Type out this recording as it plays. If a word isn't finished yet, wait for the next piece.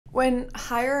When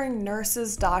hiring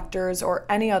nurses, doctors, or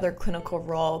any other clinical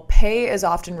role, pay is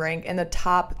often ranked in the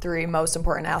top three most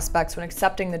important aspects when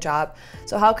accepting the job.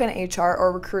 So, how can HR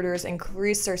or recruiters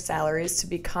increase their salaries to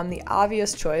become the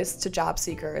obvious choice to job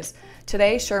seekers?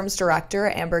 Today, SHRM's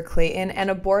director, Amber Clayton, and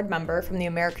a board member from the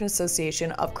American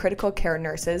Association of Critical Care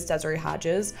Nurses, Desiree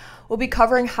Hodges, will be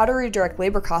covering how to redirect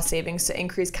labor cost savings to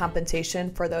increase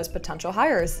compensation for those potential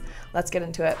hires. Let's get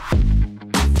into it.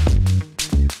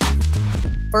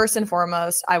 First and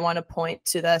foremost, I want to point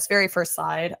to this very first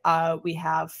slide we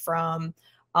have from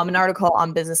an article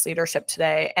on business leadership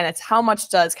today, and it's how much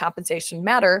does compensation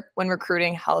matter when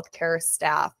recruiting healthcare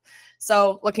staff?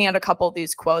 So looking at a couple of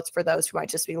these quotes for those who might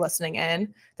just be listening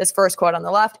in, this first quote on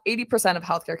the left, 80% of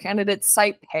healthcare candidates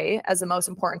cite pay as the most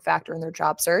important factor in their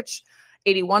job search.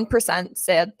 81%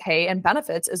 said pay and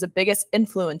benefits is the biggest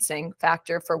influencing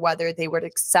factor for whether they would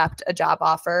accept a job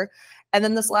offer. And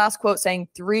then this last quote saying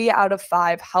 3 out of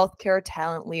 5 healthcare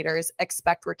talent leaders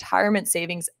expect retirement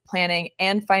savings planning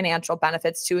and financial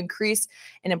benefits to increase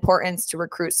in importance to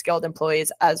recruit skilled employees,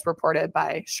 as reported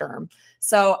by SHRM.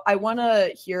 So I want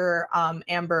to hear,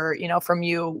 Amber, from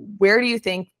you, where do you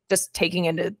think, just taking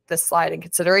into this slide in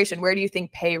consideration, where do you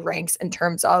think pay ranks in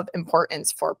terms of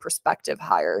importance for prospective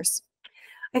hires?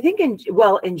 I think in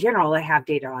general, I have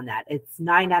data on that. It's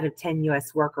 9 out of 10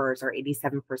 U.S. workers, or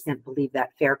 87%, believe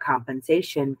that fair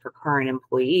compensation for current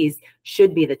employees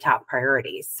should be the top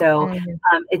priority. So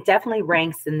it definitely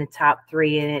ranks in the top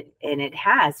 3, and it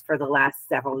has for the last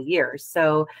several years.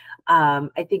 So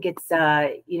I think it's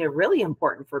really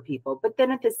important for people. But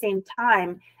then at the same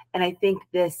time, and I think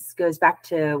this goes back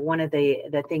to one of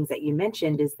the things that you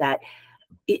mentioned, is that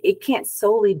it can't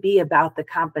solely be about the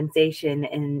compensation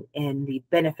and the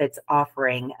benefits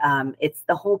offering. It's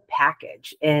the whole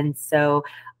package. And so,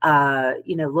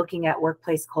 looking at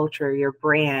workplace culture, your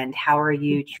brand, how are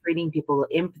you treating people,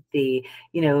 empathy,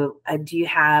 do you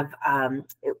have,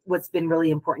 what's been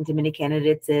really important to many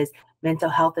candidates is mental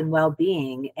health and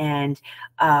well-being. And,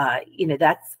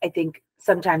 that's, I think,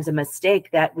 sometimes a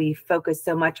mistake, that we focus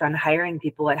so much on hiring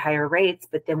people at higher rates,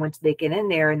 but then once they get in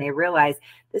there and they realize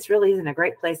this really isn't a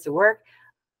great place to work,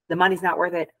 the money's not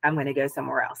worth it, I'm going to go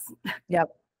somewhere else. Yep,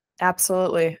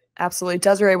 absolutely. Absolutely.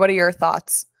 Desiree, what are your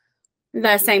thoughts?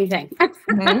 The same thing.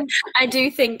 I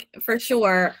do think for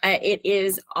sure it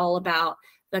is all about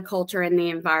the culture and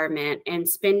the environment, and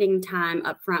spending time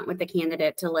up front with the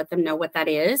candidate to let them know what that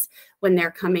is when they're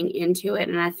coming into it.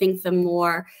 And I think the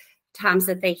more times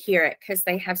that they hear it, because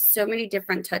they have so many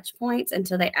different touch points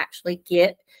until they actually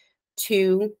get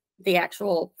to the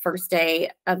actual first day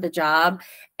of the job,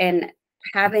 and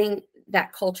having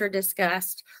that culture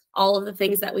discussed, all of the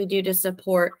things that we do to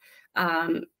support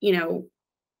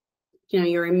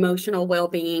your emotional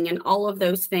well-being and all of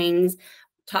those things,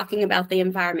 talking about the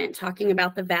environment, talking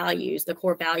about the values, the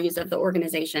core values of the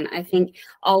organization. I think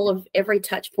every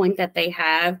touch point that they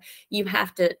have, you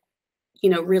have to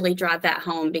really drive that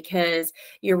home, because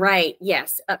you're right.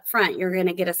 Yes, up front, you're going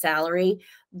to get a salary,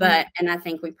 but, and I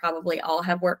think we probably all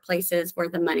have workplaces where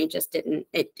the money just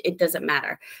it doesn't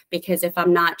matter, because if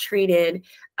I'm not treated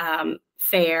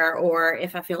fair, or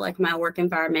if I feel like my work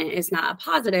environment is not a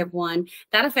positive one,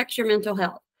 that affects your mental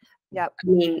health. Yep. I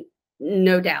mean,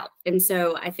 no doubt. And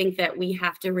so I think that we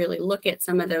have to really look at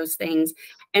some of those things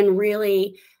and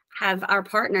really have our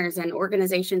partners and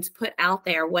organizations put out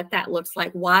there what that looks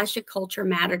like. Why should culture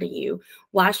matter to you?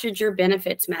 Why should your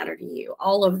benefits matter to you?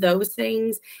 All of those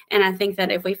things. And I think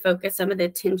that if we focus some of the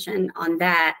attention on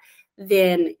that,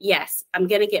 then yes, I'm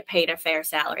going to get paid a fair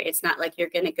salary. It's not like you're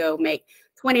going to go make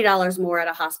 $20 more at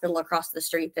a hospital across the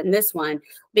street than this one,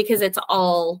 because it's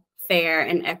all fair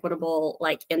and equitable,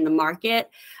 like in the market.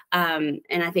 And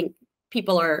I think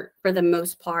people are, for the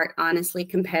most part, honestly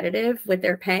competitive with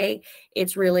their pay.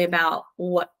 It's really about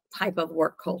what type of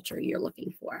work culture you're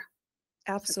looking for.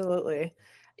 Absolutely.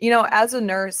 As a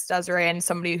nurse, Desiree, and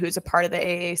somebody who's a part of the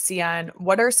AACN,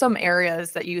 what are some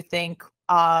areas that you think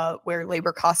where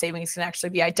labor cost savings can actually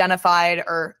be identified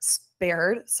or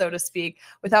spared, so to speak,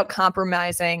 without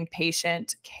compromising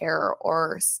patient care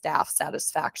or staff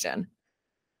satisfaction?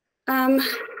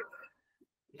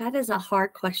 That is a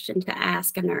hard question to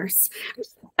ask a nurse,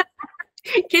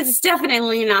 because it's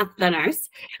definitely not the nurse,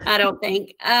 I don't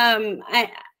think.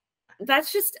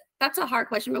 That's a hard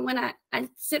question. But when I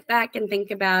sit back and think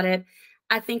about it,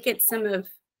 I think it's some of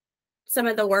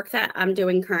the work that I'm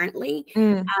doing currently.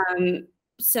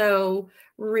 So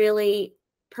really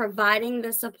providing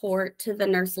the support to the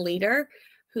nurse leader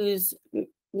who's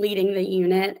leading the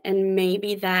unit, and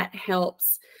maybe that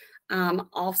helps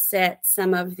offset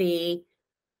some of the,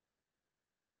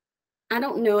 I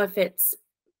don't know if it's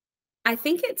I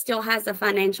think it still has a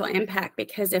financial impact,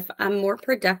 because if I'm more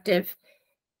productive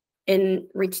in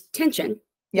retention,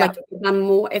 like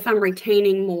if I'm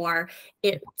retaining more,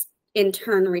 it in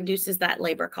turn reduces that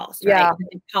labor cost, right?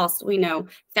 It costs, we know,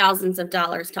 thousands of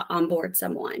dollars to onboard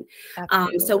someone.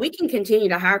 So we can continue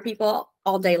to hire people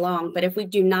all day long, but if we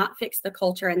do not fix the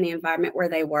culture and the environment where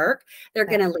they work, they're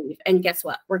going to leave. And guess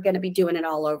what? We're going to be doing it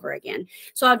all over again.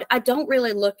 So I don't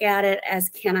really look at it as,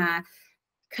 can I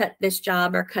cut this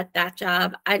job or cut that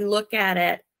job? I look at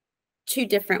it two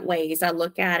different ways. I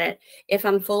look at it, if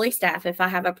I'm fully staffed, if I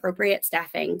have appropriate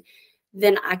staffing,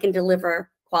 then I can deliver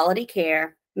quality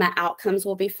care. My outcomes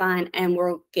will be fine, and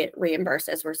we'll get reimbursed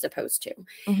as we're supposed to.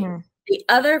 The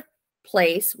other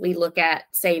place we look at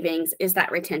savings is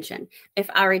that retention. If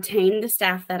I retain the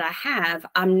staff that I have,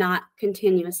 I'm not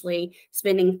continuously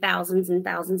spending thousands and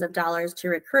thousands of dollars to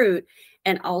recruit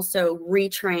and also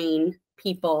retrain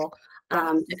people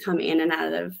to come in and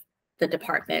out of the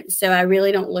department. So I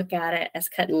really don't look at it as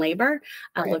cutting labor.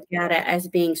 I look at it as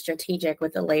being strategic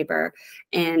with the labor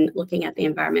and looking at the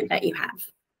environment that you have.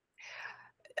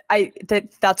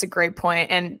 That's a great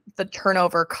point. And the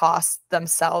turnover costs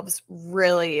themselves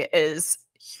really is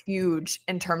huge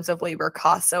in terms of labor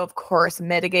costs. So of course,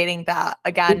 mitigating that,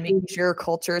 again, making sure your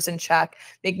culture is in check,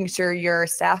 making sure your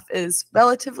staff is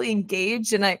relatively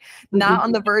engaged and not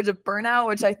on the verge of burnout,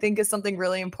 which I think is something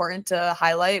really important to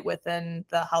highlight within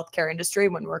the healthcare industry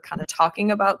when we're kind of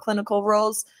talking about clinical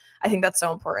roles. I think that's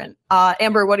so important.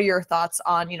 Amber, what are your thoughts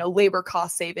on, labor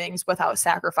cost savings without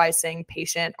sacrificing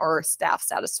patient or staff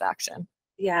satisfaction?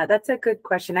 Yeah, that's a good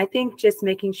question. I think just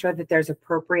making sure that there's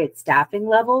appropriate staffing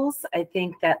levels. I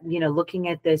think that, looking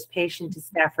at those patient to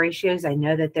staff ratios, I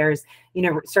know that there's,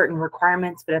 certain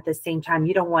requirements, but at the same time,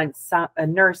 you don't want a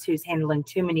nurse who's handling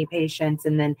too many patients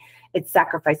and then it's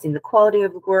sacrificing the quality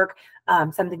of the work.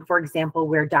 Something, for example,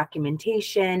 where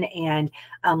documentation and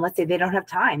let's say they don't have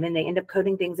time and they end up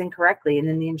coding things incorrectly, and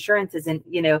then the insurance isn't,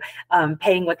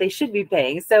 paying what they should be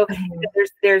paying. So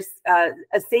there's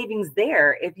a savings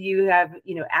there if you have,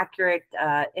 accurate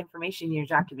information in your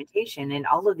documentation, and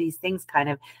all of these things kind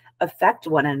of affect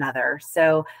one another.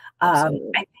 So I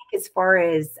think as far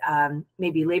as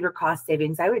maybe labor cost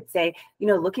savings, I would say,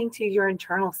 looking to your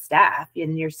internal staff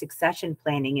in your succession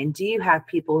planning, and do you have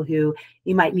people who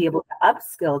you might be able to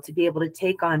upskill to be able to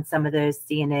take on some of those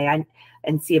CNA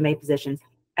and CMA positions.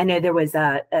 I know there was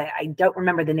I don't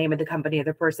remember the name of the company or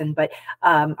the person, but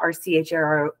our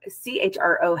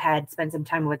CHRO had spent some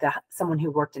time with someone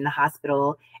who worked in the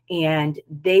hospital, and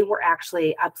they were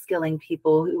actually upskilling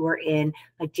people who were in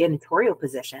like janitorial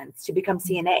positions to become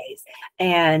CNAs.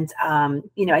 And,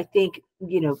 I think,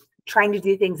 trying to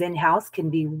do things in-house can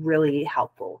be really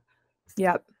helpful.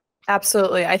 Yep,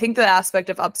 absolutely. I think the aspect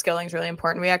of upskilling is really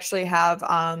important. We actually have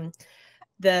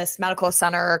this medical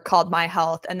center called My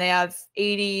Health, and they have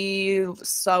 80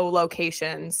 so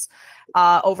locations,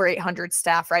 over 800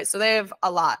 staff, right? So they have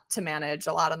a lot to manage,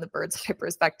 a lot on the bird's eye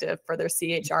perspective for their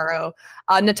CHRO.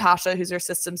 Natasha, who's their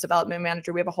systems development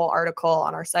manager, we have a whole article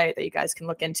on our site that you guys can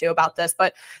look into about this,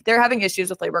 but they're having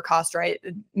issues with labor cost, right?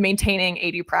 Maintaining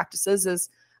 80 practices is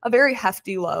a very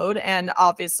hefty load. And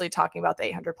obviously talking about the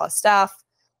 800 plus staff,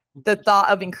 the thought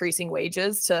of increasing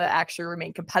wages to actually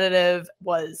remain competitive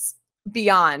was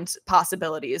beyond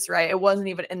possibilities, right? It wasn't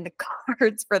even in the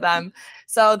cards for them.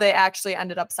 So they actually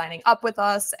ended up signing up with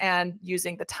us and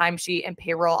using the timesheet and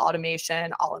payroll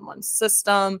automation all in one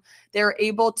system. They're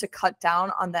able to cut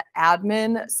down on the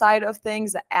admin side of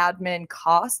things, the admin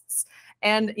costs.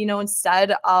 And,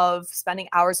 instead of spending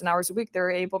hours and hours a week, they're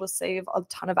able to save a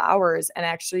ton of hours and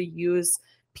actually use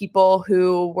people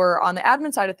who were on the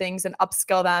admin side of things and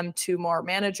upskill them to more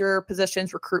manager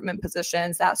positions, recruitment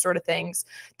positions, that sort of things,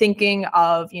 thinking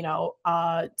of,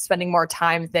 spending more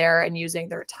time there and using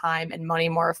their time and money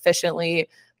more efficiently,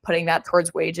 putting that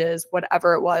towards wages,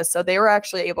 whatever it was. So they were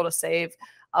actually able to save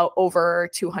over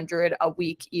 200 a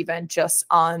week, even just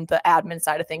on the admin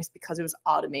side of things, because it was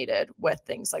automated with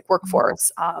things like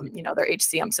Workforce, their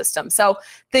HCM system. So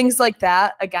things like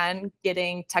that, again,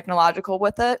 getting technological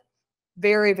with it,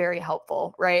 very, very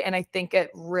helpful, right? And I think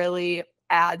it really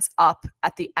adds up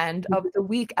at the end of the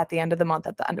week, at the end of the month,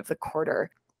 at the end of the quarter.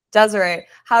 Desiree,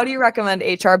 how do you recommend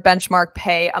HR benchmark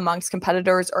pay amongst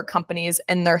competitors or companies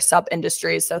in their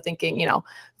sub-industries? So thinking,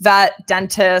 vet,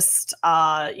 dentist,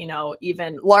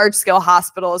 even large-scale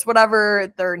hospitals,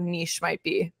 whatever their niche might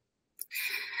be.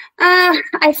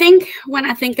 I think when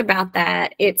I think about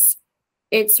that, it's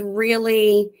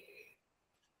really,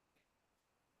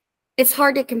 it's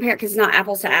hard to compare because it's not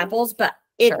apples to apples, but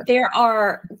there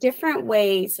are different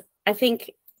ways. I think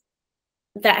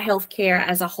that healthcare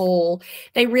as a whole,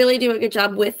 they really do a good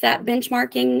job with that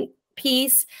benchmarking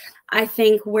piece, I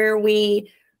think where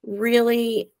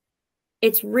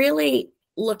it's really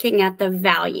looking at the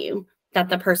value that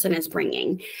the person is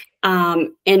bringing.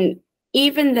 And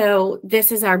even though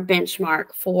this is our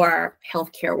benchmark for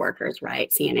healthcare workers, right?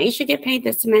 CNA should get paid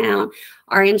this amount,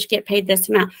 RN should get paid this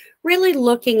amount. Really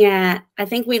looking at, I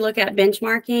think we look at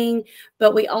benchmarking,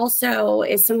 but we also,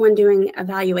 is someone doing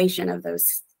evaluation of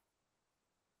those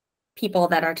people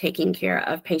that are taking care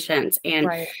of patients and,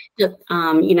 Right.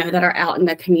 that are out in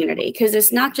the community. Because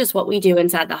it's not just what we do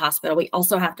inside the hospital. We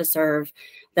also have to serve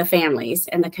the families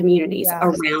and the communities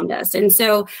around us. And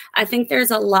so I think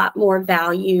there's a lot more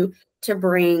value to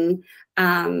bring,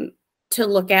 to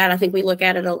look at. I think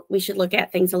we should look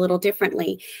at things a little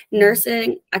differently.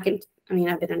 Nursing, I've been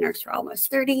a nurse for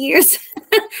almost 30 years.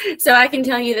 So I can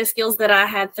tell you the skills that I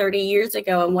had 30 years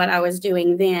ago and what I was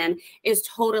doing then is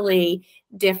totally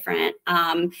different.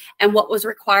 And what was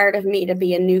required of me to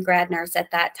be a new grad nurse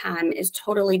at that time is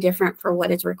totally different for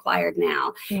what is required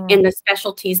now in the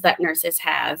specialties that nurses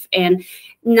have. And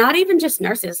not even just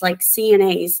nurses, like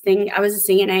CNAs. I was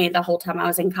a CNA the whole time I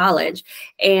was in college.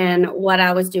 And what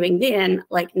I was doing then,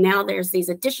 like now there's these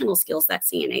additional skills that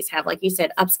CNAs have, like you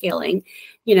said, upskilling.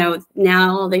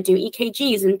 Now they do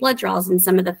EKGs and blood draws in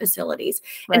some of the facilities.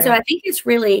 Right. And so I think it's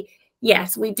really,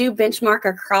 yes, we do benchmark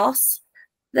across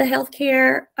the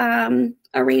healthcare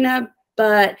arena,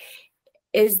 but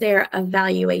is there a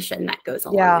valuation that goes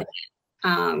along with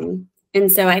it?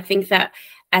 And so I think that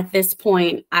at this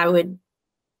point, I would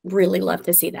really love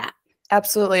to see that.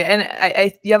 Absolutely.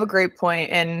 And you have a great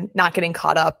point in not getting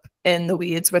caught up in the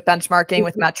weeds with benchmarking,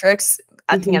 with metrics.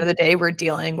 At the end of the day, we're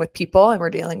dealing with people and we're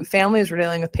dealing with families, we're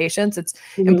dealing with patients. It's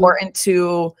important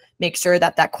to make sure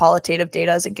that that qualitative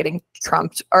data isn't getting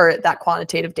trumped, or that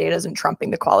quantitative data isn't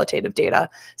trumping the qualitative data.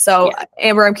 So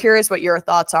Amber, I'm curious what your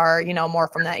thoughts are, more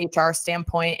from that HR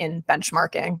standpoint in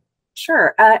benchmarking.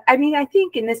 Sure. I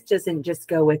think, and this doesn't just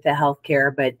go with the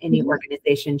healthcare, but any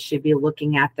organization should be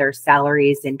looking at their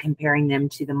salaries and comparing them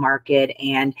to the market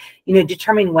and,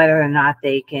 determining whether or not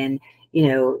they can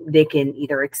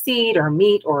either exceed or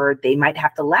meet, or they might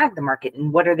have to lag the market.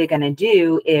 And what are they going to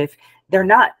do if they're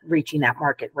not reaching that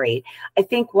market rate? I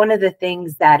think one of the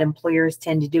things that employers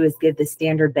tend to do is give the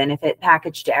standard benefit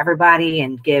package to everybody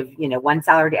and give, one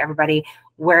salary to everybody,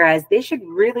 whereas they should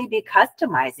really be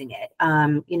customizing it,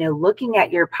 looking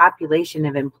at your population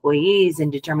of employees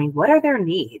and determining what are their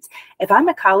needs. If I'm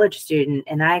a college student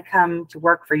and I come to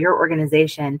work for your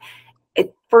organization,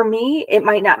 for me, it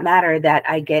might not matter that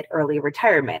I get early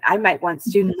retirement. I might want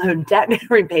student loan debt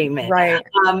repayment. Right.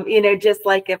 Just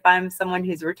like if I'm someone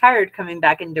who's retired coming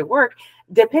back into work,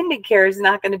 dependent care is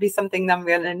not going to be something that I'm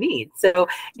going to need. So,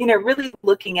 really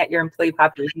looking at your employee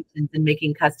populations and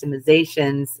making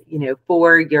customizations,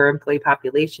 for your employee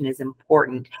population is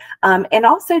important. And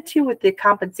also too, with the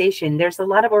compensation, there's a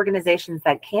lot of organizations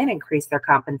that can increase their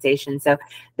compensation. So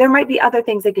there might be other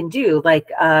things they can do, like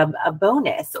a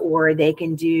bonus, or they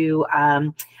can do,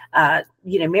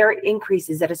 merit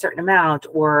increases at a certain amount,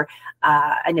 or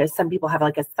I know some people have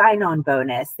like a sign-on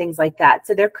bonus, things like that.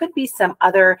 So there could be some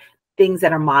other things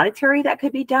that are monetary that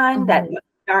could be done that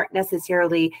aren't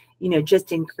necessarily,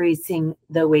 just increasing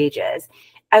the wages.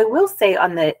 I will say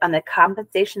on the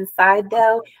compensation side,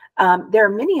 though, there are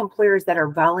many employers that are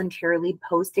voluntarily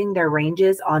posting their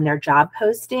ranges on their job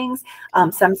postings.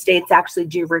 Some states actually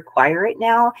do require it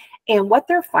now. And what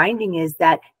they're finding is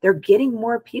that they're getting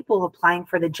more people applying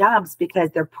for the jobs because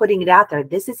they're putting it out there.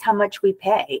 This is how much we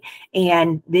pay.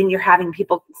 And then you're having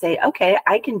people say, okay,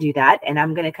 I can do that, and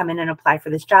I'm going to come in and apply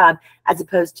for this job, as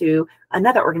opposed to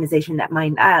another organization that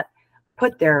might not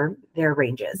put their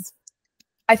ranges.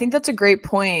 I think that's a great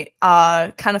point,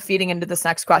 kind of feeding into this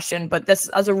next question, but this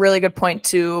is a really good point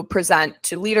to present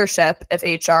to leadership if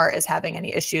HR is having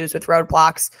any issues with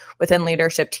roadblocks within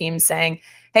leadership teams, saying,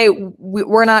 hey,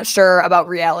 we're not sure about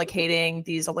reallocating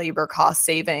these labor cost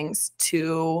savings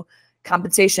to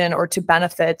compensation or to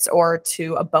benefits or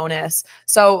to a bonus.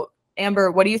 So Amber,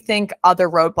 what do you think other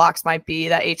roadblocks might be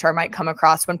that HR might come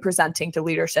across when presenting to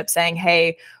leadership, saying,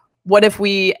 hey, what if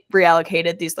we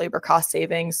reallocated these labor cost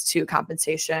savings to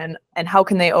compensation, and how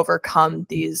can they overcome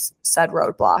these said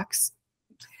roadblocks?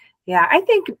 Yeah, I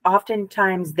think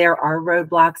oftentimes there are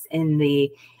roadblocks in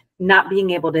the not being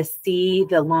able to see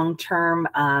the long-term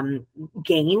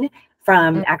gain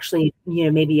from actually,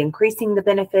 maybe increasing the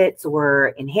benefits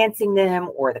or enhancing them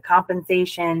or the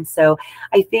compensation. So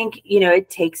I think, it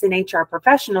takes an HR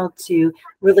professional to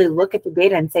really look at the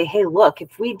data and say, hey, look,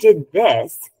 if we did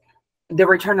this, the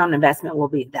return on investment will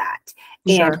be that.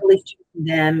 And really showing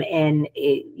them and,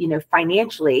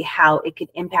 financially how it could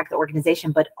impact the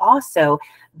organization, but also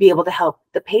be able to help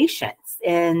the patients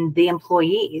and the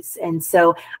employees. And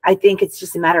so I think it's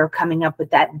just a matter of coming up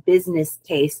with that business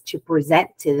case to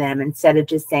present to them instead of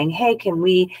just saying, hey, can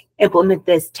we implement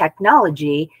this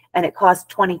technology and it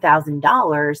costs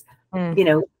 $20,000? You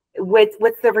know,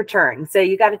 what's the return? So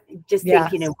you got to just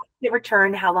think, you know, what's the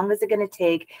return? How long is it going to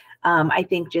take? I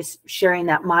think just sharing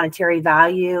that monetary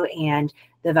value and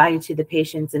the value to the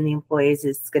patients and the employees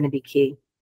is going to be key.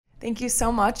 Thank you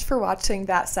so much for watching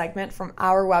that segment from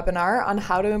our webinar on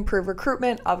how to improve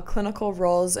recruitment of clinical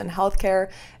roles in healthcare.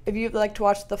 If you'd like to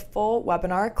watch the full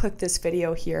webinar, click this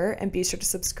video here and be sure to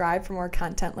subscribe for more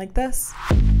content like this.